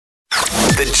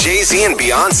The Jay-Z and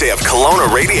Beyonce of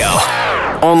Kelowna radio.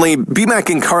 Only B-Mac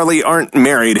and Carly aren't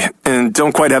married and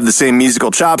don't quite have the same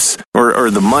musical chops or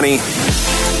the money.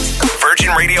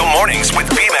 Virgin Radio Mornings with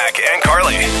B-Mac and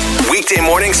Carly. Weekday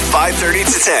mornings 5:30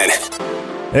 to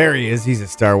 10. There he is. He's a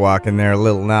star walking there.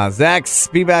 Lil Nas X.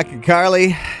 B-Mac and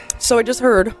Carly. So I just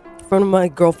heard from one of my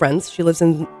girlfriends. She lives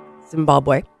in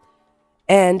Zimbabwe.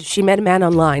 And she met a man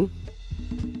online.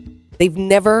 They've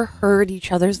never heard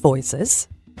each other's voices.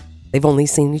 They've only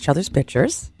seen each other's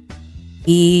pictures.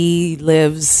 He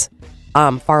lives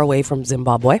far away from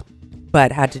Zimbabwe,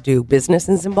 but had to do business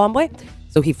in Zimbabwe.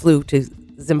 So he flew to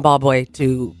Zimbabwe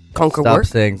to conquer Stop work.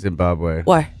 saying Zimbabwe.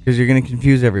 Why? Because you're going to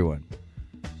confuse everyone.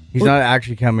 He's not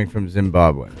actually coming from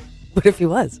Zimbabwe. What if he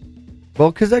was?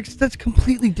 Well, because that's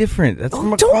completely different. That's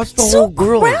from Don't across the so whole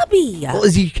world. crabby. Well,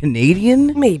 is he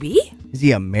Canadian? Maybe. Is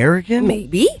he American?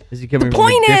 Maybe. Is he coming The from a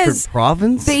point different is,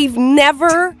 province? they've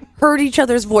never heard each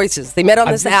other's voices. They met on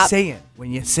I'm this just app. saying,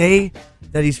 when you say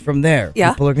that he's from there,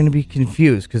 Yeah. people are going to be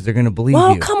confused because they're going to believe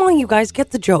Well, you. come on, you guys,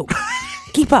 get the joke.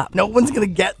 Keep up. No one's going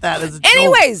to get that as a joke.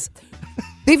 Anyways,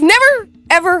 they've never,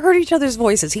 ever heard each other's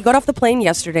voices. He got off the plane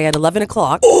yesterday at 11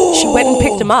 o'clock. She went and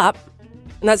picked him up,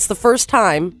 and that's the first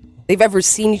time they've ever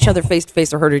seen each other face to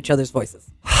face or heard each other's voices.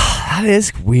 That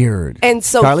is weird. And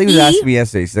so Carly was he- asking me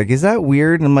yesterday, she's like, is that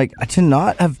weird? And I'm like, to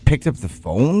not have picked up the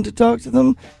phone to talk to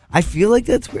them? I feel like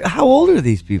that's weird. How old are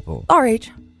these people? Our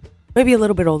age. Maybe a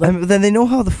little bit older. I mean, then they know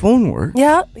how the phone works.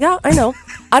 Yeah, I know.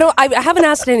 I haven't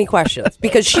asked any questions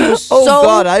because she was Oh, so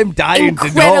God, I'm dying to know.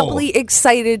 incredibly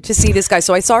excited to see this guy.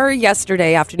 So I saw her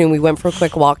yesterday afternoon. We went for a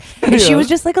quick walk, and she was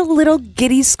just like a little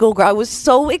giddy schoolgirl. I was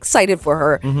so excited for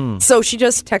her. Mm-hmm. So she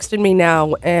just texted me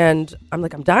now, and I'm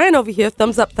like, I'm dying over here.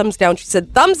 Thumbs up, thumbs down. She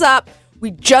said, thumbs up.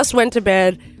 We just went to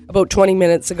bed about 20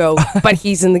 minutes ago, but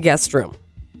he's in the guest room.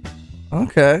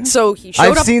 Okay. So he showed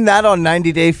I've up. seen that on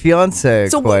 90 Day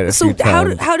Fiancé quite a few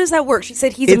times. How does that work? She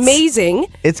said he's It's- amazing.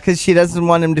 It's because she doesn't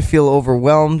want him to feel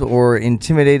overwhelmed or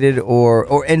intimidated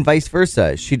or and vice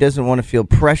versa. She doesn't want to feel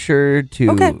pressured to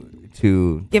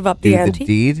Give up do the the ante.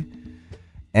 deed.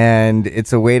 And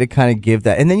it's a way to kind of give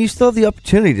that. And then you still have the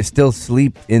opportunity to still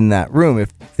sleep in that room if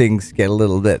things get a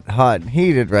little bit hot and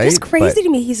heated, right? It's crazy to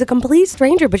me. He's a complete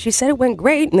stranger, but she said it went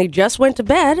great, and they just went to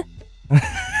bed.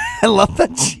 I love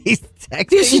that she's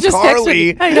texting She just texted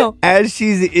Carly me. I know. as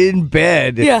she's in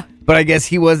bed. Yeah. But I guess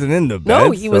he wasn't in the bed.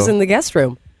 No, he was in the guest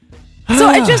room. So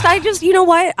I just, you know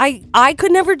what? I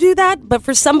could never do that, but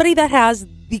for somebody that has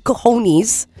the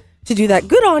cojones to do that,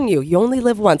 good on you. You only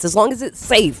live once, as long as it's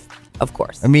safe, of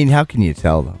course. I mean, how can you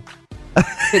tell them?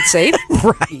 If it's safe,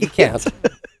 right? You can't.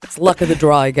 It's luck of the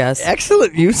draw, I guess.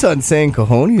 Excellent use on saying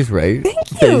cojones, right?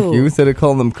 Thank you. Instead of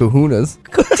calling them kahunas.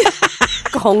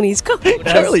 Cojones.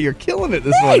 Charlie, you're killing it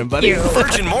this morning, buddy.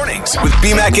 Virgin Mornings with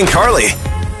B-Mac and Carly.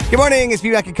 Good morning. It's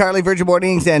B-Mac and Carly, Virgin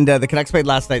Mornings, and the Canucks played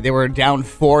last night. They were down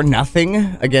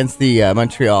 4-0 against the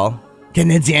Montreal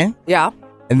Canadiens, Yeah.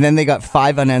 and then they got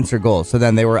 5 unanswered goals. So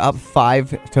then they were up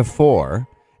 5-4,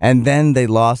 and then they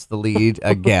lost the lead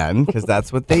again because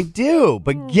that's what they do.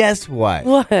 But guess what?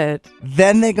 What?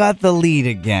 Then they got the lead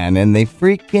again, and they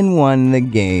freaking won the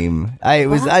game. It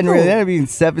was Wow. unreal. It ended up being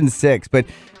 7-6. But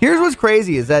here's what's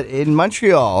crazy is that in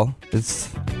Montreal, it's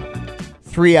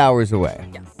 3 hours away.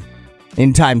 Yes.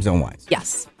 In time zone wise.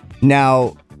 Yes.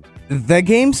 Now, the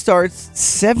game starts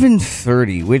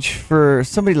 7:30, which for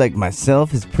somebody like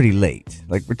myself is pretty late.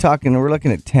 Like we're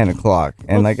looking at 10 o'clock,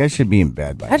 and like I should be in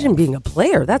bed by now. Imagine being a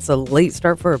player. That's a late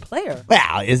start for a player.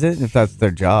 Well, is it? If that's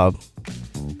their job.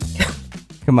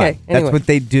 Come on. Okay, anyway. That's what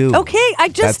they do. Okay, I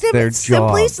just That's their am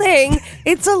simply job. saying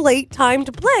it's a late time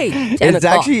to play. 10 It's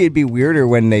o'clock. actually, it'd be weirder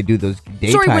when they do those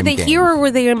daytime Sorry, were they games. here or were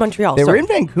they in Montreal? They were Sorry. in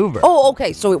Vancouver. Oh,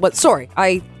 okay. So it was. Sorry,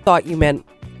 I thought you meant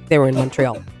they were in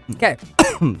Montreal. Okay.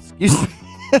 Excuse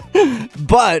me.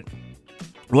 But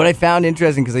what I found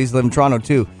interesting, because I used to live in Toronto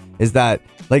too, is that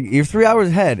like you're 3 hours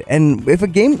ahead, and if a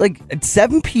game like at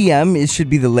 7 p.m. it should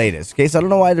be the latest. Okay, so I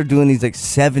don't know why they're doing these like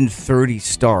 7:30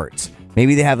 starts.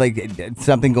 Maybe they have like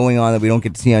something going on that we don't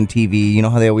get to see on TV. You know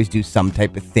how they always do some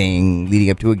type of thing leading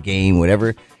up to a game,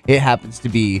 whatever it happens to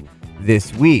be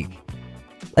this week.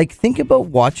 Like, think about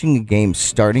watching a game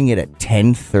starting it at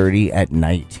 10:30 at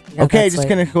night. Yeah, Okay, that's just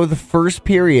late. going to go the first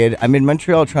period. I'm in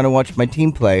Montreal trying to watch my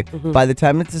team play. By the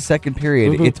time it's the second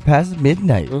period, it's past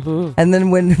midnight. And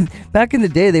then when, back in the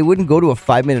day, they wouldn't go to a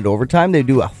 5-minute overtime. They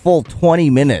do a full 20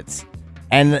 minutes.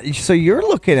 And so you're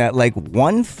looking at like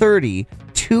 1:30,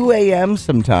 2 a.m.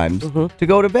 sometimes to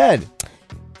go to bed.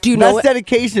 Do you know That's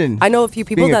dedication. I know a few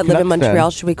people Being a that live in Canucks fan.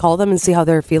 Montreal. Should we call them and see how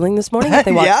they're feeling this morning if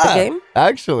they watched the game?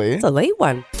 Actually. It's a late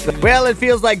one. Well, it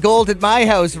feels like gold at my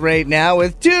house right now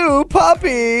with 2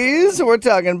 puppies. We're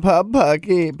talking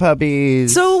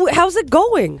puppies. So how's it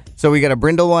going? So we got a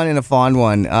brindle one and a fawn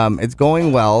one. It's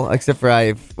going well, except for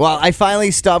I finally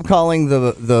stopped calling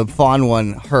the fawn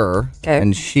one her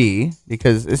and she,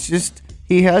 because it's just,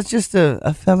 he has just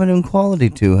a feminine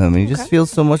quality to him. He just feels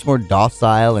so much more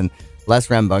docile and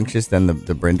less rambunctious than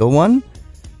the brindle one.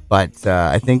 But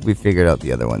I think we figured out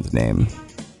the other one's name.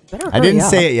 I didn't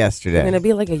say it yesterday. You're going to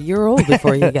be like a year old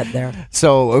before you get there.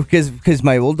 So, because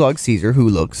my old dog Caesar, who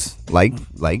looks like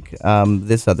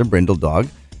this other brindle dog,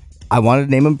 I wanted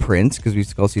to name him Prince because we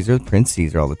used to call Caesar Prince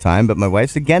Caesar all the time. But my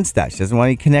wife's against that. She doesn't want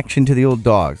any connection to the old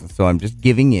dogs. So I'm just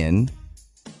giving in.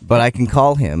 But I can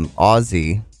call him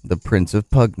Ozzy, the Prince of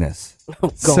Pugness. Oh,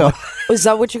 God. So, is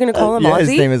that what you're going to call him, yeah, Ozzy?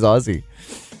 His name is Ozzy.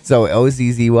 So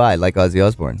Ozzy, like Ozzy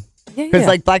Osbourne. Because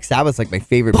like Black Sabbath's like my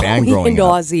favorite band growing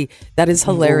up. Ozzy. That is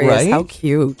hilarious. Right? How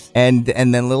cute. And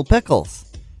then Little Pickles.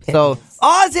 So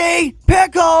Ozzy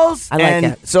Pickles. I like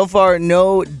it. So far,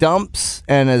 no dumps,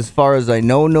 and as far as I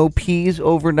know, no peas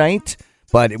overnight.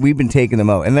 But we've been taking them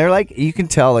out, and they're like, you can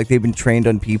tell, like they've been trained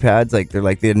on pee pads. Like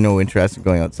they had no interest in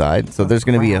going outside. So there's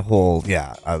going to be a whole,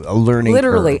 a learning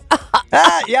literally. curve.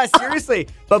 Yeah, seriously.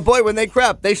 But boy, when they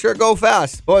crap, they sure go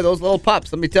fast. Boy, those little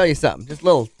pups. Let me tell you something. Just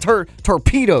little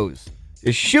torpedoes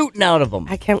is shooting out of them.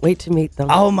 I can't wait to meet them.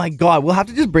 Oh my God, we'll have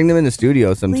to just bring them in the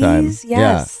studio sometime. Please,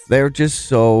 yes. Yeah, they're just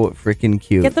so freaking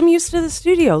cute. Get them used to the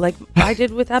studio like I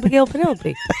did with Abigail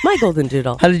Penelope, my golden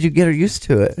doodle. How did you get her used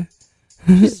to it?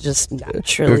 She's just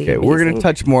naturally Okay, amazing. we're going to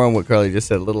touch more on what Carly just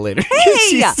said a little later. Hey!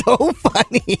 She's so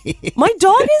funny. My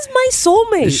dog is my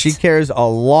soulmate. She cares a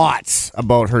lot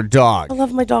about her dog. I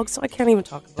love my dog, so I can't even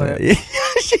talk about it.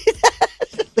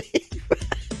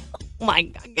 Oh my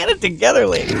God, get it together,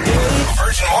 lady.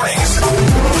 Virgin Mornings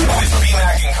with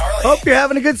B-Mac and Carly. Hope you're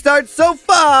having a good start so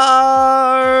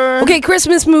far. Okay,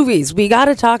 Christmas movies. We got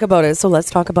to talk about it, so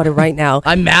let's talk about it right now.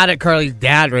 I'm mad at Carly's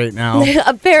dad right now.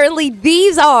 Apparently,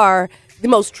 these are the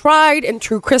most tried and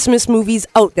true Christmas movies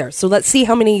out there. So let's see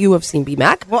how many you have seen,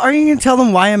 B-Mac. Well, are you going to tell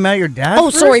them why I'm mad at your dad? Oh,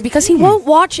 first? sorry, because he won't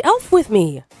watch Elf with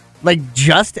me. Like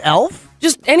just Elf?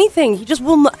 Just anything. He just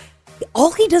will not.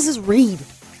 All he does is read.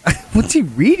 What's he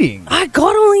reading?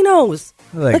 God only knows.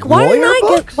 Like why didn't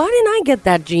lawyer books? why didn't I get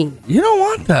that gene? You don't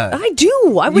want that. I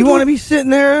do. I would. You want to be sitting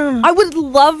there? I would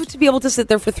love to be able to sit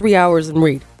there for 3 hours and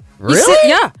read. Really?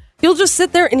 Yeah. He'll just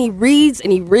sit there and he reads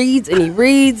and he reads and he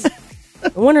reads.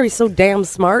 No wonder he's so damn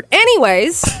smart.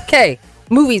 Anyways, okay,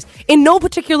 movies in no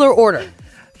particular order.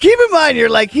 Keep in mind, you're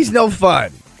like, he's no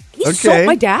fun. He's so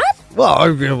my dad. Well,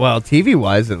 TV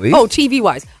wise at least. Oh, TV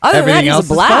wise. Other Everything than that, else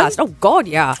he's a is fun? blast. Oh God,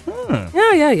 yeah.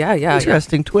 Yeah.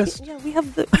 Interesting twist. Yeah, we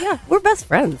have we're best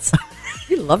friends.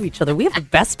 We love each other. We have the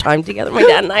best time together, my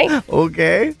dad and I.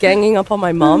 Okay. Ganging up on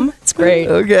my mom. It's great.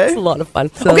 Okay. It's a lot of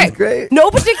fun. Sounds great.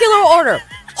 No particular order.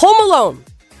 Home Alone.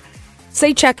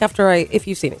 Say check if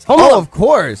you've seen it. Home Oh, Alone. of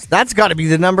course. That's got to be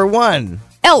the number one.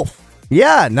 Elf.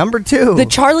 Yeah, number 2. The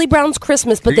Charlie Brown's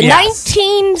Christmas, but the Yes.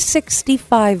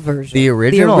 1965 version. The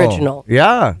original. The original.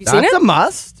 Yeah. You seen That's it? a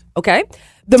must. Okay.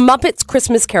 The Muppets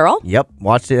Christmas Carol. Yep.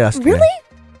 Watched it yesterday. Really?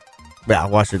 Yeah, I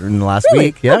watched it in the last Really?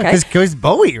 week. Yeah, Okay. because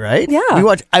Bowie, right? Yeah.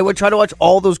 I would try to watch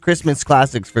all those Christmas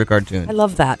classics for the cartoon. I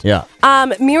love that. Yeah.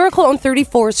 Miracle on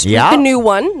 34th Street, Yeah. the new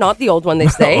one, not the old one, they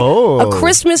say. Oh. A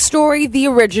Christmas Story, the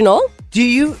original. Do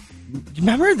you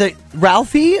remember the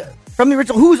Ralphie from the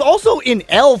original, who was also in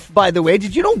Elf, by the way?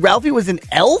 Did you know Ralphie was in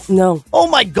Elf? No. Oh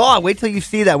my God! Wait till you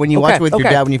see that when you watch it with your okay.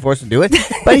 dad when you force him to do it.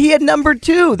 But he had number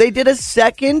 2. They did a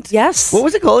second. Yes. What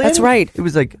was it called? That's again? right. It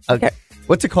was like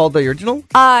what's it called? The original?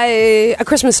 A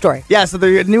Christmas Story. Yeah. So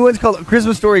the new one's called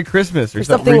Christmas Story Christmas or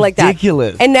Something like that.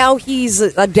 Ridiculous. And now he's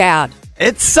a dad.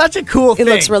 It's such a cool thing.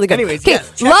 It looks really good. Anyways, okay,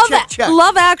 yes, check.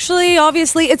 Love Actually,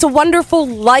 obviously, It's a Wonderful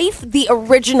Life, the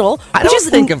original. I don't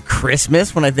think of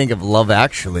Christmas when I think of Love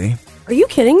Actually. Are you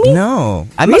kidding me? No.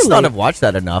 I must Really? not have watched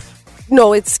that enough.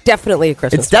 No, it's definitely a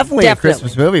Christmas. It's definitely a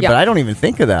Christmas movie, Yeah. but I don't even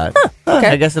think of that. okay.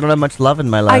 I guess I don't have much love in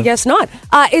my life. I guess not.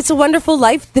 It's a Wonderful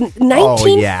Life, the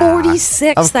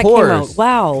 1946 Of that course. came out.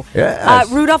 Wow. Yes.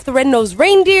 Rudolph the Red-Nosed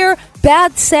Reindeer,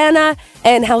 Bad Santa,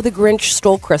 and How the Grinch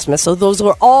Stole Christmas. So those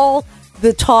are all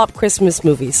the top Christmas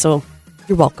movies. So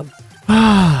you're welcome.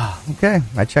 Okay,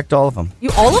 I checked all of them.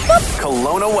 You all of them?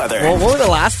 Kelowna weather. Well, what were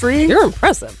the last 3? You're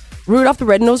impressive. Rudolph the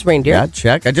Red-Nosed Reindeer. Yeah,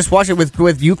 check. I just watched it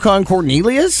with Yukon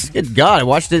Cornelius. Good God, I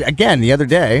watched it again the other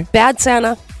day. Bad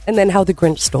Santa, and then How the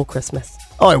Grinch Stole Christmas.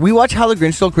 Oh, we watch How the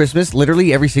Grinch Stole Christmas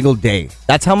literally every single day.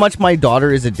 That's how much my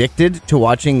daughter is addicted to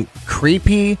watching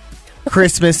creepy,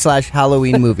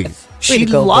 Christmas/Halloween movies. She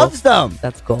to go, loves them.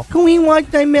 That's cool. Can we watch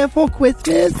Nightmare Before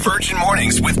Christmas? Virgin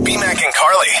Mornings with BMAC and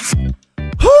Carly.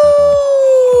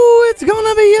 Ooh, it's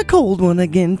gonna be a cold one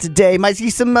again today. Might see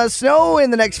some snow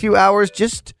in the next few hours,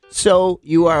 just so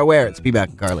you are aware. It's BMAC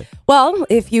and Carly. Well,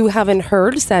 if you haven't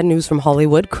heard, sad news from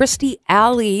Hollywood, Kirstie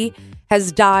Alley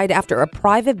has died after a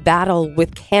private battle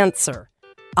with cancer.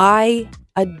 I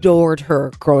adored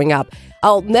her growing up.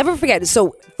 I'll never forget.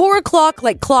 So 4 o'clock,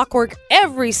 like clockwork,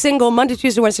 every single Monday,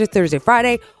 Tuesday, Wednesday, Thursday,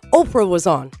 Friday, Oprah was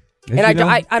on. Did And you know?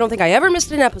 I don't think I ever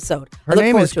missed an episode. Her I look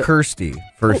name forward is to it. Kirstie.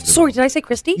 First, Sorry, did I say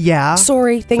Christy? Yeah.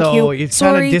 Sorry, thank so you. it's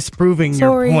Sorry. kind of disproving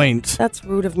Sorry. your point. That's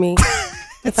rude of me.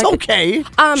 It's okay.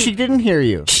 She didn't hear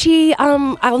you. She,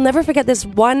 I'll never forget this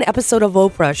one episode of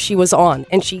Oprah she was on,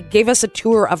 and she gave us a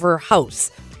tour of her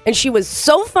house. And she was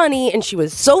so funny, and she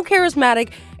was so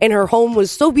charismatic, and her home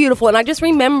was so beautiful. And I just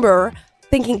remember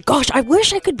thinking, gosh, I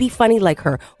wish I could be funny like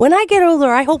her. When I get older,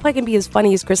 I hope I can be as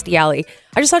funny as Kirstie Alley.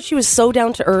 I just thought she was so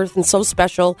down to earth and so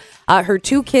special. Her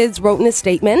 2 kids wrote in a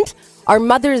statement, our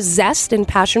mother's zest and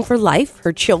passion for life,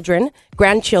 her children,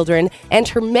 grandchildren, and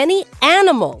her many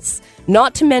animals,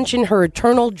 not to mention her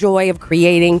eternal joy of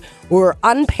creating, were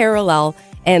unparalleled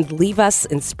and leave us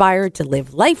inspired to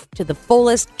live life to the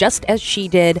fullest, just as she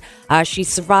did. She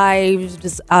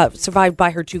survived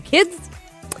by her 2 kids,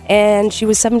 and she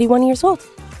was 71 years old.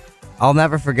 I'll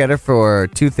never forget her for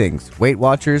 2 things. Weight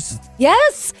Watchers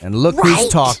Yes. and Look right. Who's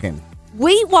Talking.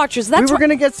 Weight Watchers. We That's were going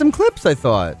to get some clips, I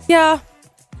thought. Yeah.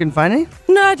 You can find any?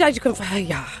 No, I couldn't find.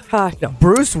 Yeah. No.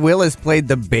 Bruce Willis played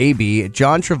the baby.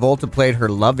 John Travolta played her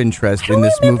love interest in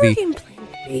this I remember movie. him playing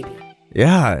the baby.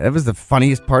 Yeah, that was the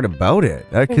funniest part about it.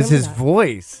 Because his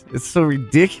voice, it's so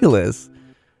ridiculous.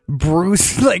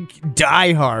 Bruce, like,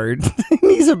 die hard.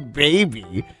 He's a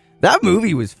baby. That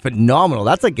movie was phenomenal.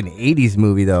 That's like an 80s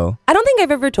movie, though. I don't think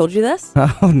I've ever told you this.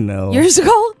 Oh, no. Years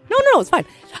ago? No, it's fine.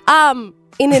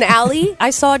 In an alley, I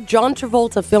saw John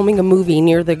Travolta filming a movie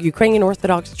near the Ukrainian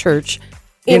Orthodox Church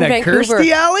in a Vancouver.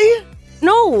 Kirstie Alley?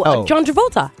 No, Oh. John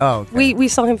Travolta. Oh, okay. We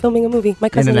saw him filming a movie. My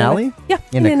In cousin an and I. alley? Yeah,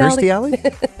 In a an Kirstie alley?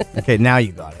 Okay, now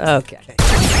you got it. Okay.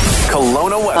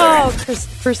 Kelowna weather. Oh,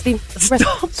 Kirstie.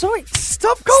 Sorry.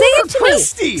 Stop Say calling her it to me.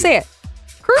 Kirstie. Say it.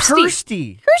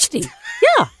 Kirstie. Kirstie.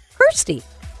 Yeah, Kirstie.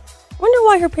 Wonder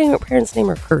why her parents name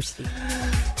her Kirstie.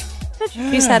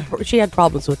 She had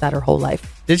problems with that her whole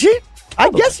life. Did she? I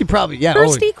guess you probably, yeah.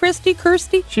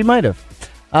 Kirstie. She might have.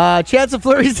 Chance of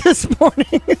flurries this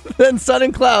morning, then sun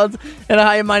and clouds, and a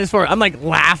high of -4. I'm like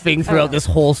laughing throughout this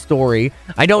whole story.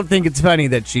 I don't think it's funny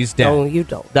that she's dead. No, you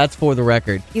don't. That's for the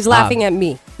record. He's laughing at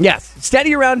me. Yes.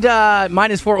 Steady around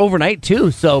 -4 overnight,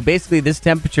 too. So basically, this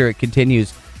temperature, it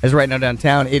continues. As right now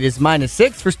downtown, it is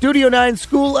 -6 for Studio 9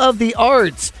 School of the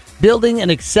Arts. Building and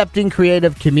accepting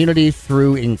creative community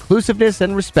through inclusiveness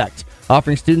and respect.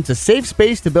 Offering students a safe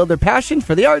space to build their passion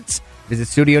for the arts. Visit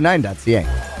studio9.ca.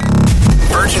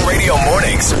 Virgin Radio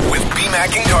Mornings with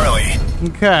BMAC and Carly.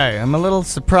 Okay, I'm a little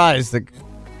surprised that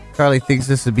Carly thinks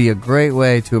this would be a great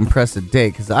way to impress a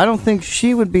date, because I don't think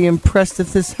she would be impressed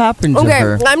if this happened to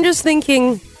her. Okay, I'm just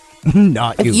thinking,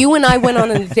 Not if you. you and I went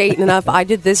on a date and if I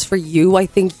did this for you, I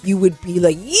think you would be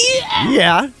like, yeah.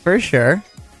 Yeah, for sure.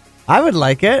 I would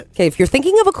like it. Okay, if you're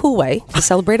thinking of a cool way to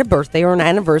celebrate a birthday or an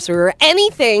anniversary or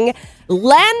anything,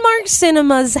 Landmark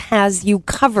Cinemas has you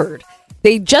covered.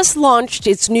 They just launched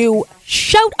its new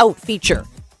Shout Out feature,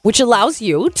 which allows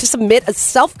you to submit a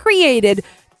self-created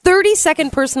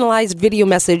 30-second personalized video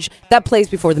message that plays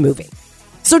before the movie.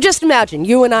 So just imagine,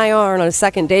 you and I are on a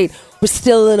second date. We're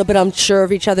still a little bit unsure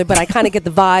of each other, but I kind of get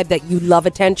the vibe that you love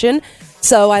attention.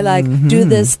 So I do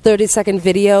this 30-second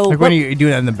video. Like, when you do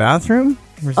that in the bathroom?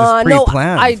 Or is this No,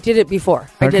 pre-planned? I did it before.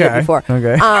 Okay,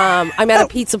 okay. I'm at a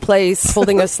pizza place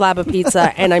holding a slab of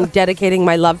pizza, and I'm dedicating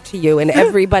my love to you and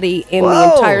everybody in the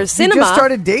Whoa, entire cinema. You just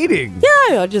started dating.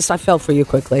 Yeah, I fell for you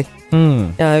quickly.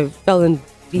 I fell in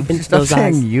deep into Stop those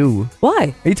saying eyes. you.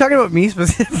 Why? Are you talking about me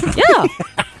specifically? Yeah.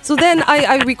 So then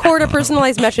I record a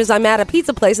personalized message. I'm at a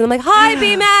pizza place, and I'm like, "Hi,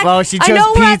 B-Mac." Well, she I chose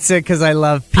know we're at- pizza because I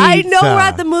love pizza. I know we're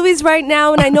at the movies right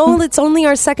now, and I know it's only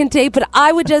our second date, but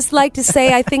I would just like to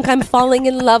say I think I'm falling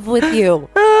in love with you.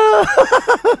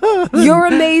 You're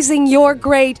amazing. You're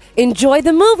great. Enjoy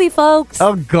the movie, folks.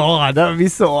 Oh, God. That would be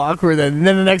so awkward. And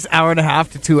then the next hour and a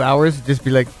half to 2 hours would just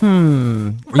be like,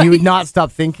 You would not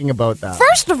stop thinking about that.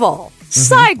 First of all,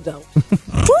 side note,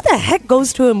 who the heck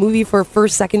goes to a movie for a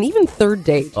first, second, even third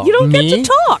date? You don't me? get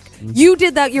to talk. You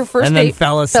did that your first And date. then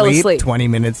fell asleep 20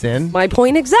 minutes in. My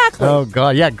point exactly. Oh,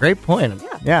 God. Yeah, great point.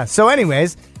 Yeah. So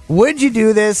anyways, would you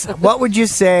do this? What would you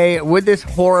say? Would this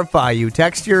horrify you?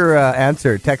 Text your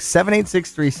answer. Text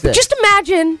 78636. Just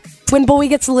imagine when Bowie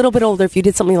gets a little bit older, if you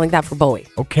did something like that for Bowie.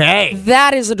 Okay.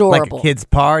 That is adorable. Like a kid's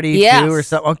party, Yes. too, or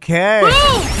something. Okay.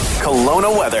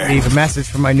 Kelowna weather. Leave a message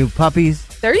for my new puppies.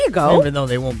 There you go. Even though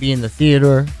they won't be in the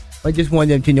theater. I just want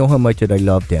them to know how much that I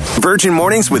love them. Virgin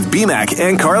Mornings with BMAC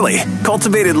and Carly.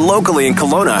 Cultivated locally in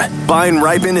Kelowna. Vine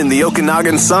ripened in the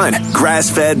Okanagan sun.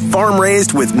 Grass-fed,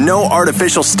 farm-raised with no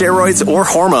artificial steroids or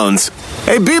hormones.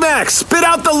 Hey, BMAC, spit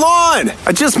out the lawn.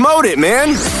 I just mowed it, man.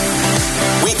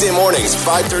 Weekday mornings,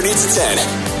 5:30 to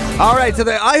 10. All right, so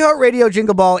the iHeartRadio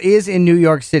Jingle Ball is in New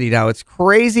York City now. It's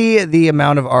crazy the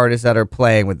amount of artists that are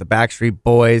playing with the Backstreet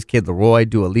Boys, Kid Laroi,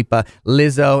 Dua Lipa,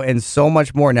 Lizzo, and so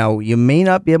much more. Now, you may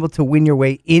not be able to win your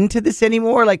way into this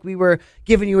anymore like we were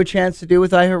giving you a chance to do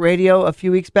with iHeartRadio a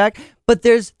few weeks back, but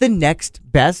there's the next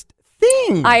best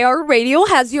thing. iHeartRadio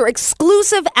has your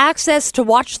exclusive access to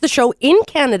watch the show in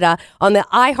Canada on the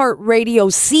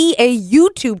iHeartRadio CA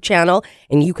YouTube channel.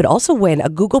 And you could also win a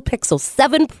Google Pixel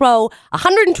 7 Pro,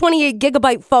 128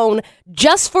 gigabyte phone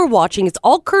just for watching. It's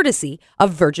all courtesy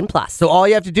of Virgin Plus. So all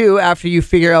you have to do after you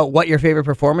figure out what your favorite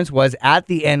performance was at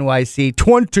the NYC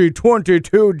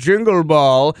 2022 Jingle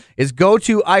Ball is go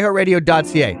to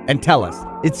iHeartRadio.ca and tell us.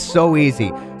 It's so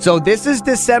easy. So this is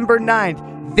December 9th.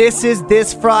 This is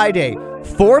this Friday.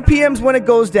 4 p.m. is when it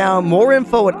goes down. More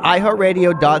info at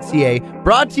iHeartRadio.ca.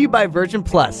 Brought to you by Virgin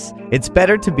Plus. It's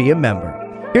better to be a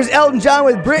member. Here's Elton John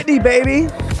with Britney, baby.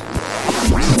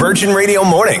 Virgin Radio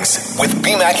Mornings with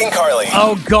BMAC and Carly.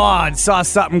 Oh, God. Saw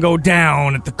something go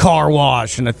down at the car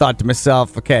wash. And I thought to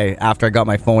myself, okay, after I got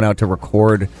my phone out to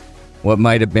record what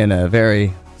might have been a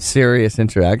very serious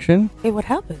interaction. Hey, what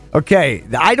happened? Okay,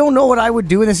 I don't know what I would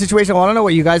do in this situation. I want to know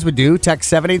what you guys would do. Text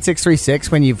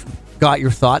 78636 when you've got your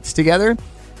thoughts together.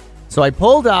 So I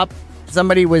pulled up.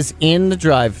 Somebody was in the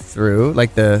drive-through,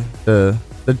 like the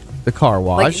car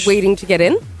wash. Like waiting to get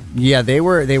in? Yeah, they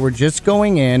were just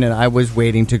going in, and I was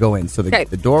waiting to go in. So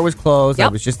the door was closed. Yep.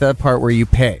 I was just at the part where you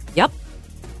pay. Yep.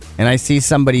 And I see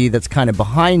somebody that's kind of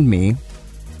behind me,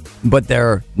 but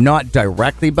they're not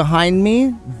directly behind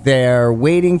me. They're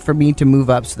waiting for me to move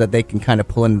up so that they can kind of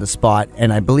pull into the spot.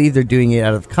 And I believe they're doing it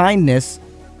out of kindness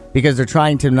because they're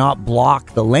trying to not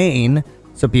block the lane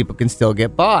so people can still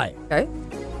get by. Okay.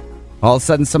 All of a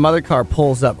sudden, some other car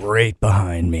pulls up right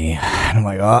behind me. And I'm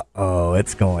like, uh-oh,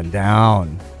 it's going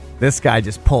down. This guy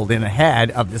just pulled in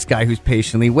ahead of this guy who's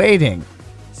patiently waiting.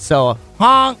 So,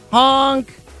 honk,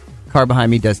 honk. Car behind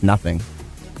me does nothing.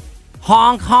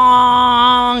 Honk,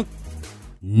 honk.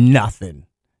 Nothing.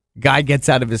 Guy gets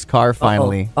out of his car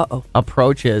finally.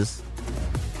 Approaches.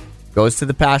 Goes to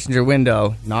the passenger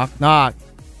window. Knock, knock.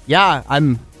 Yeah,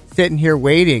 I'm sitting here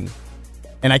waiting.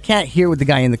 And I can't hear what the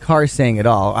guy in the car is saying at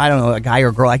all. I don't know, a guy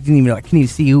or girl. I couldn't even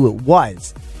see who it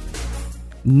was.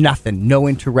 Nothing. No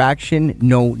interaction.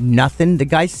 No nothing. The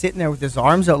guy's sitting there with his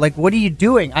arms out. Like, what are you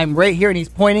doing? I'm right here. And he's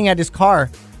pointing at his car.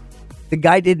 The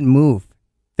guy didn't move.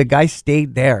 The guy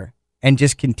stayed there and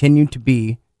just continued to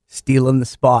be stealing the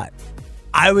spot.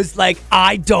 I was like,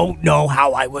 I don't know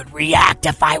how I would react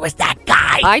if I was that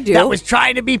guy. I do. That was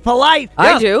trying to be polite.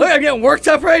 I do. Look, I'm getting worked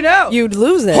up right now. You'd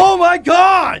lose it. Oh, my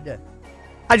God.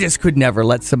 I just could never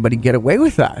let somebody get away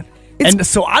with that. And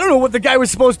so I don't know what the guy was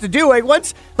supposed to do.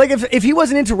 Like, if he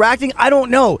wasn't interacting, I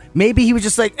don't know. Maybe he was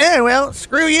just like, well,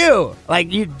 screw you.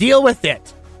 Like, you deal with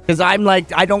it. Because I'm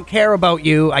like, I don't care about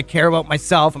you. I care about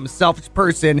myself. I'm a selfish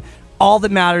person. All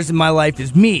that matters in my life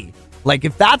is me. Like,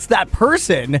 if that's that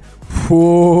person, I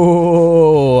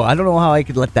don't know how I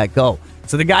could let that go.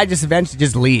 So the guy just eventually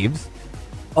just leaves.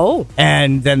 Oh.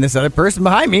 And then this other person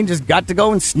behind me just got to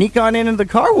go and sneak on into the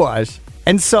car wash.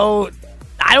 And so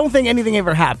I don't think anything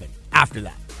ever happened after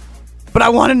that. But I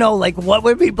want to know, like, what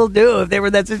would people do if they were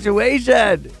in that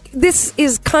situation? This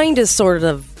is kind of sort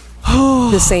of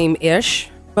the same-ish,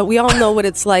 but we all know what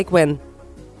it's like when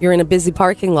you're in a busy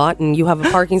parking lot and you have a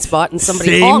parking spot and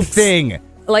somebody honks. Same thing.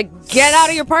 Like, get out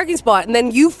of your parking spot, and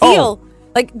then you feel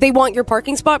like they want your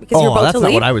parking spot because you're about to leave. That's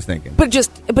not what I was thinking.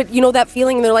 But you know that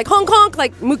feeling, and they're like, honk, honk,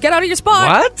 like, get out of your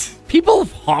spot. What? People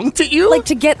honked at you? Like,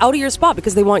 to get out of your spot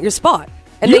because they want your spot.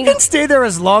 And you can stay there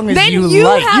as long as you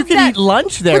like. You can eat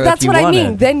lunch there but that's if you what want I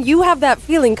mean. Then you have that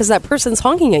feeling because that person's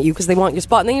honking at you because they want your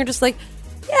spot, and then you're just like,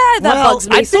 yeah, that bugs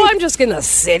me. So I'm just going to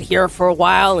sit here for a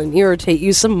while and irritate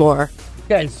you some more.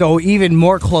 Okay, so even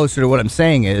more closer to what I'm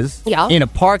saying is, in a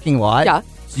parking lot,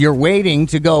 you're waiting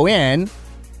to go in,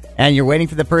 and you're waiting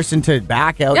for the person to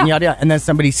back out, and yada, yada, and then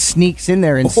somebody sneaks in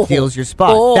there and steals your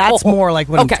spot. That's more like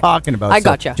what I'm talking about. I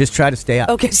gotcha. Just try to stay up.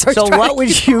 Okay, sorry. So what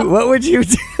would you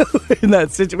do in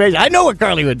that situation? I know what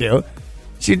Carly would do.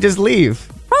 She'd just leave.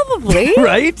 Probably Probably.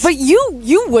 Right? But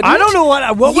you wouldn't. I don't know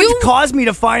what would cause me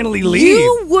to finally leave.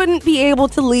 You wouldn't be able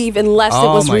to leave unless it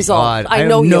was resolved. God. I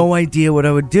know have you. no idea what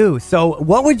I would do. So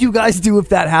what would you guys do if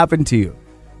that happened to you?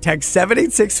 Text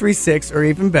 78636 or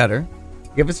even better,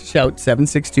 give us a shout,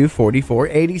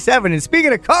 762-4487. And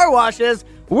speaking of car washes,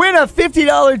 win a $50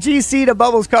 GC to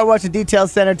Bubbles Car Wash and Detail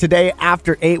Center today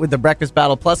after 8 with the Breakfast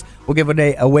Battle. Plus, we'll give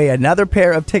away another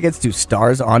pair of tickets to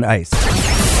Stars on Ice.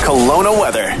 Kelowna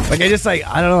weather. Like,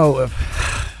 I don't know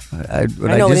if I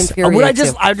know, it infuriates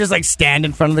you. I would just like stand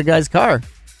in front of the guy's car.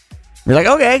 Be like,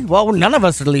 okay, well, none of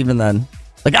us are leaving then.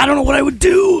 Like, I don't know what I would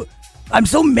do. I'm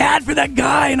so mad for that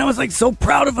guy, and I was like so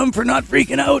proud of him for not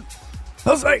freaking out. I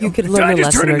was like, you could did learn I a just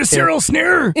lesson turn or into two. Cyril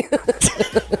Sneer?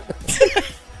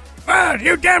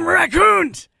 You damn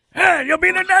raccoons! You'll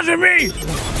be the death of me!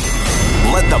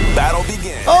 Let the battle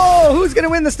begin. Oh, who's going to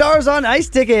win the Stars on Ice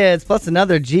tickets? Plus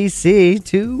another GC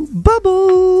to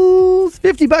Bubbles.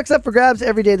 $50 up for grabs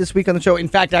every day this week on the show. In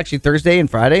fact, actually Thursday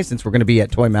and Friday, since we're going to be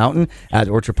at Toy Mountain at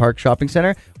Orchard Park Shopping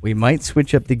Center, we might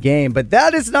switch up the game. But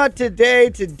that is not today.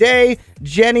 Today,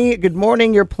 Jenny, good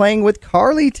morning. You're playing with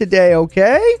Carly today,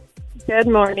 okay? Good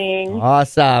morning.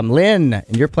 Awesome. Lynn,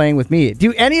 and you're playing with me.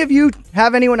 Do any of you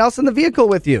have anyone else in the vehicle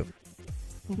with you?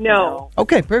 No.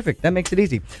 Okay, perfect. That makes it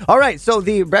easy. All right, so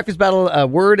the Breakfast Battle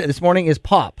word this morning is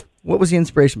pop. What was the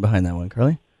inspiration behind that one,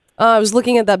 Carly? I was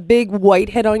looking at that big white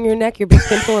head on your neck, your big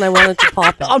pimple, and I wanted to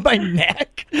pop it. On my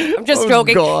neck? I'm just Oh,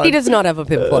 joking. God. He does not have a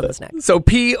pimple on his neck. So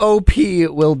P-O-P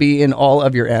will be in all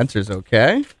of your answers,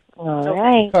 okay? All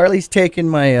right. Carly's taking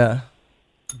my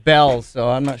bell, so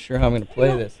I'm not sure how I'm going to play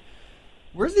this.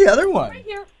 Where's the other one? Right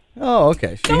here. Oh,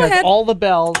 okay. She Go has ahead. all the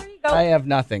bells. There you go. I have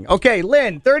nothing. Okay,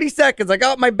 Lynn, 30 seconds. I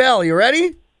got my bell. You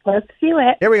ready? Let's do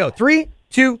it. Here we go. 3,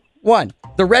 2, 1.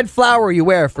 The red flower you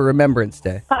wear for Remembrance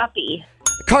Day. Poppy.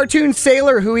 Cartoon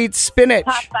sailor who eats spinach.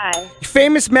 Popeye.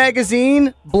 Famous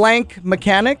magazine, blank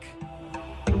mechanic.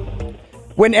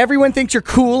 When everyone thinks you're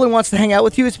cool and wants to hang out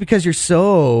with you, it's because you're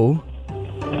so...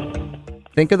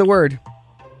 Think of the word.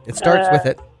 It starts with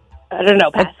it. I don't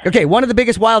know. Pass. Okay, one of the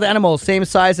biggest wild animals, same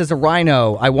size as a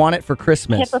rhino. I want it for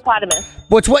Christmas. Hippopotamus.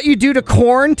 What's what you do to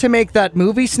corn to make that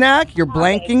movie snack? You're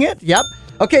blanking it? Yep.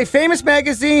 Okay, famous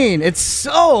magazine. It's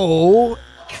so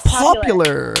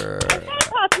popular. Not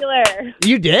popular.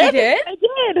 You did? I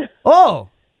did. Oh.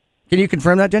 Can you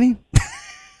confirm that, Jenny?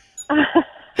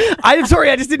 I'm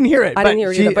sorry, I just didn't hear it. I didn't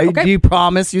hear it either, but okay. Do you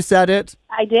promise you said it?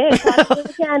 I did. Quantum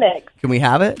mechanic. Can we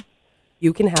have it?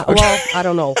 You can have. Well, I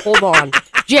don't know. Hold on.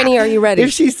 Jenny, are you ready?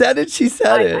 If she said it, she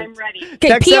said it. I'm ready. Okay,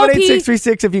 Text POP,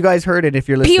 78636 if you guys heard it, if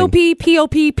you're listening. POP,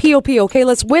 POP, POP. Okay,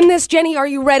 let's win this. Jenny, are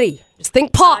you ready? Just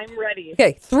think pop. I'm ready.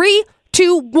 Okay, 3,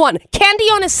 2, 1. Candy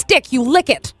on a stick. You lick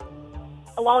it.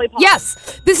 A lollipop.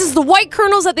 Yes. This is the white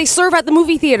kernels that they serve at the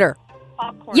movie theater.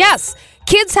 Popcorn. Yes.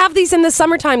 Kids have these in the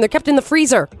summertime. They're kept in the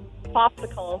freezer.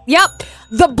 Popsicle. Yep.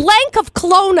 The blank of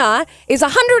Kelowna is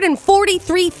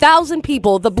 143,000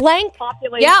 people. The blank.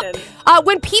 Population. Yep.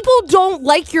 When people don't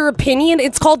like your opinion,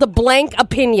 it's called a blank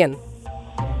opinion.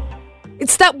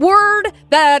 It's that word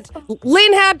that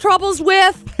Lynn had troubles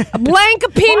with. A blank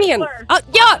opinion.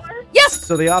 Yeah. Yes.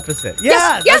 So the opposite.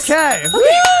 Yes, Yes. yes. Okay.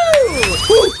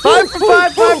 Woo! 5 for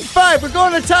 5, 5 for 5. We're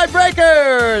going to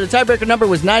tiebreaker. The tiebreaker number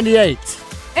was 98.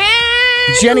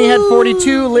 And Jenny had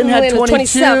 42. Lynn had Lynn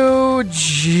 22.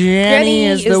 Jenny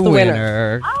is the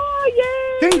winner.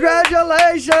 Oh, yay.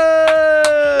 Congratulations.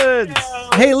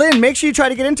 Hey, Lynn, make sure you try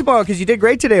to get in tomorrow because you did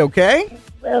great today, okay?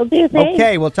 Will do. Thanks.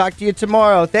 Okay, we'll talk to you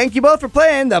tomorrow. Thank you both for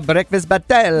playing the Breakfast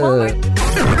Battle. Here we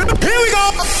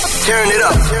go. Turn it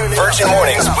up. Virgin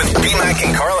Mornings with B-Mac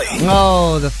and Carly.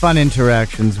 Oh, the fun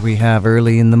interactions we have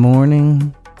early in the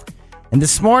morning. And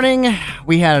this morning,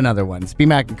 we had another one. It's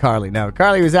B-Mac and Carly. Now,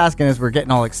 Carly was asking us, we're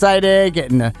getting all excited,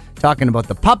 talking about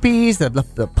the puppies,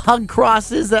 the pug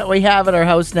crosses that we have at our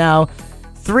house now.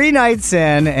 3 nights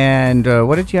in, and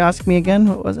what did you ask me again?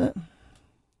 What was it?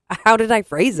 How did I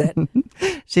phrase it?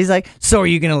 She's like, so are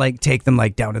you going to take them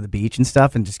down to the beach and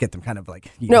stuff and just get them kind of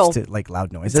used to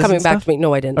loud noises? It's coming and back stuff? to me.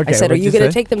 No, I didn't. Okay, I said, are what'd you you going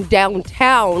to say? take them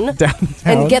downtown Downtown?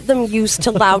 and get them used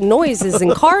to loud noises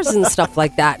and cars and stuff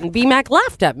like that? And B-Mac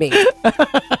laughed at me.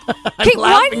 Okay,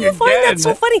 why do you find that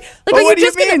so funny? Well, what do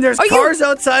you mean? There's cars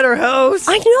outside our house.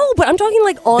 I know, but I'm talking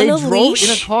on They a drove leash.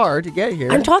 in a car to get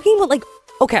here. I'm talking about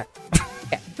okay.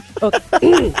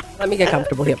 Let me get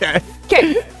comfortable here.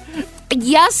 Okay.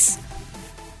 Yes,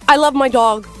 I love my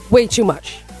dog way too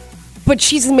much, but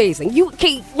she's amazing.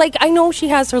 I know she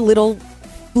has her little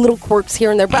quirks here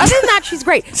and there, but other than that, she's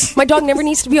great. My dog never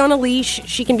needs to be on a leash.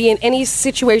 She can be in any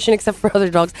situation except for other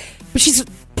dogs, but she's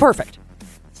perfect.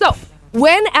 So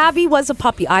when Abby was a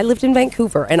puppy, I lived in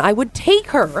Vancouver, and I would take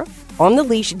her on the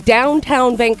leash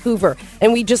downtown Vancouver.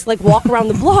 And we just like walk around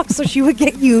the block so she would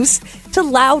get used to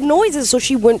loud noises so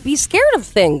she wouldn't be scared of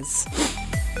things.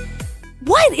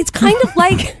 What? It's kind of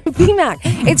like, BMAC,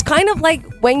 it's kind of like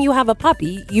when you have a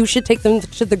puppy, you should take them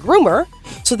to the groomer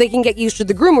so they can get used to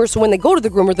the groomer so when they go to the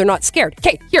groomer, they're not scared.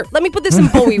 Okay, here, let me put this in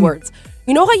Bowie words.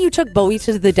 You know how you took Bowie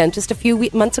to the dentist a few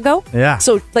months ago? Yeah.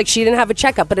 So, like, she didn't have a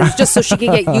checkup, but it was just so she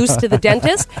could get used to the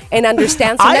dentist and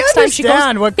understand. So next time she goes, I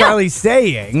understand what Carly's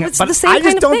saying, It's but the same I just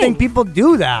kind of don't thing. think people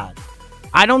do that.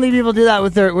 I don't think people do that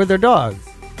with their dogs.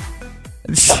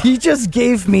 She just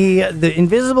gave me the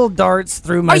invisible darts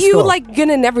through my Are you skull. like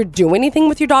gonna never do anything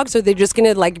with your dogs? Or are they just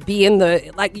gonna like be in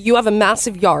the like you have a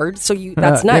massive yard, so you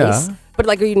that's nice. yeah. But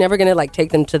like, are you never gonna like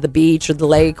take them to the beach or the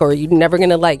lake, or are you never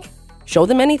gonna like show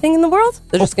them anything in the world?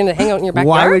 They're just gonna hang out in your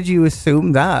backyard. Why would you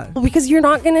assume that? Well, because you're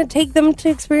not gonna take them to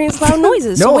experience loud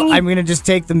noises. So No, when you, I'm going to just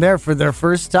take them there for their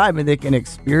first time and they can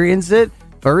experience it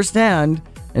firsthand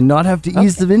and not have to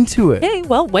ease them into it. Okay,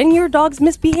 well, when your dogs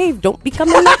misbehave, don't be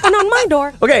coming knocking on my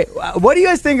door. Okay, what do you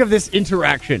guys think of this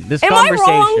interaction, this Am I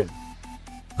conversation? wrong?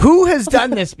 Who has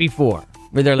done this before?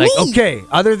 Where they're like, Me. okay,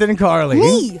 other than Carly,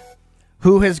 Me.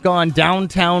 who has gone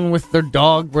downtown with their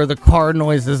dog where the car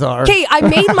noises are? Okay, I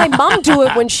made my mom do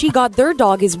it when she got their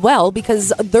dog as well because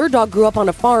their dog grew up on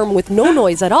a farm with no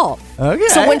noise at all. Okay.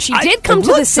 So when she did come to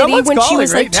look, the city someone's when she calling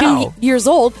was like right now. 2 years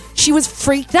old, she was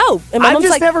freaked out. And my I've mom's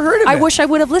just like, never heard of I it. wish I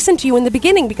would have listened to you in the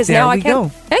beginning because There now we I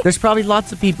can't. go. Okay, There's probably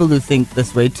lots of people who think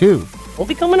this way too. we'll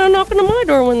be coming and knocking on my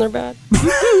door when they're bad.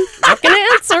 Not gonna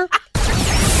answer.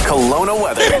 Kelowna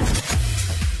weather.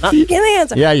 Not gonna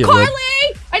answer. Yeah, you would.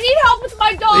 Carly, I need help with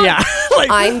my dog. Yeah. Like,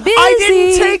 I'm I didn't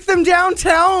busy. take them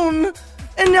downtown,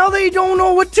 and now they don't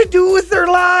know what to do with their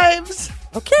lives.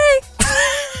 Okay.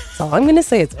 That's all I'm gonna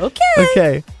say. It's okay.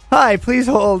 Okay. Hi, please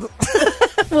hold.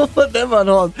 We'll put them on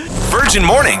hold. Virgin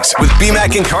Mornings with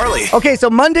BMAC and Carly. Okay, so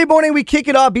Monday morning we kick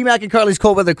it off. BMAC and Carly's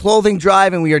Cold Weather Clothing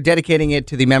Drive, and we are dedicating it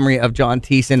to the memory of John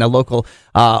Thiessen, a local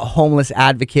homeless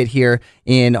advocate here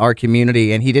in our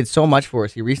community. And he did so much for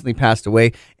us. He recently passed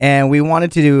away, and we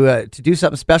wanted to do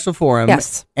something special for him.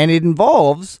 Yes. And it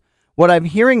involves what I'm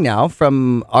hearing now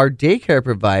from our daycare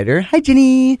provider. Hi,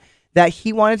 Jenny. That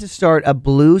he wanted to start a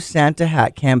blue Santa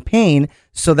hat campaign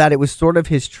so that it was sort of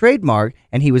his trademark,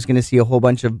 and he was going to see a whole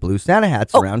bunch of blue Santa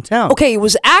hats around town. Okay, it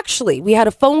was actually, we had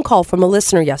a phone call from a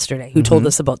listener yesterday who told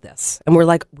us about this. And we're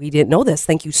like, we didn't know this.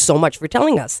 Thank you so much for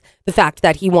telling us the fact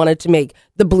that he wanted to make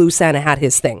the blue Santa hat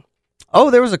his thing.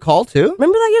 Oh, there was a call too?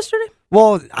 Remember that yesterday?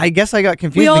 Well, I guess I got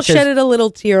confused. We all because shedded a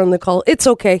little tear on the call. It's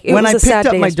okay. It when was I a sad picked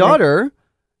up day my yesterday. daughter,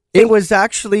 it was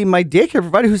actually my daycare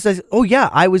provider who says, "Oh yeah,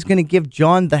 I was going to give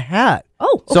John the hat."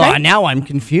 Oh, so okay. now I'm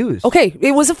confused. Okay,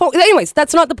 it was a phone. Anyways,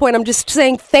 that's not the point. I'm just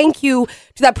saying thank you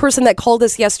to that person that called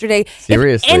us yesterday.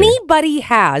 Seriously. If anybody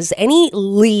has any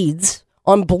leads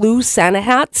on blue Santa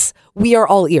hats, we are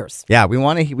all ears. Yeah, we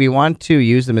want to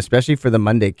use them, especially for the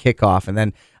Monday kickoff. And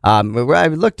then I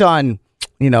looked on,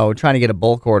 trying to get a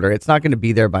bulk order. It's not going to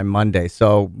be there by Monday,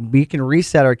 so we can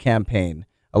reset our campaign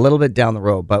a little bit down the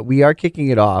road. But we are kicking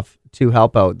it off to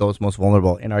help out those most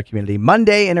vulnerable in our community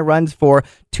Monday, and it runs for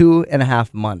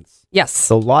 2.5 months. Yes.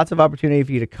 So lots of opportunity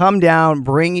for you to come down,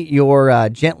 bring your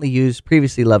gently used,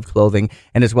 previously loved clothing,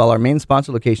 and as well our main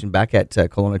sponsor location back at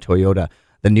Kelowna Toyota,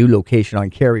 the new location on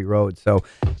Cary Road. So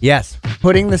yes,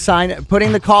 putting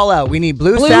the call out. We need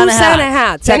blue Santa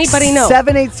hats. Text Anybody know?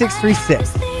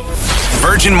 78636.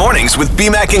 Virgin Mornings with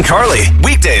BMAC and Carly.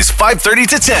 Weekdays 5:30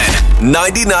 to 10.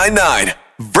 99.9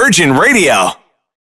 Virgin Radio.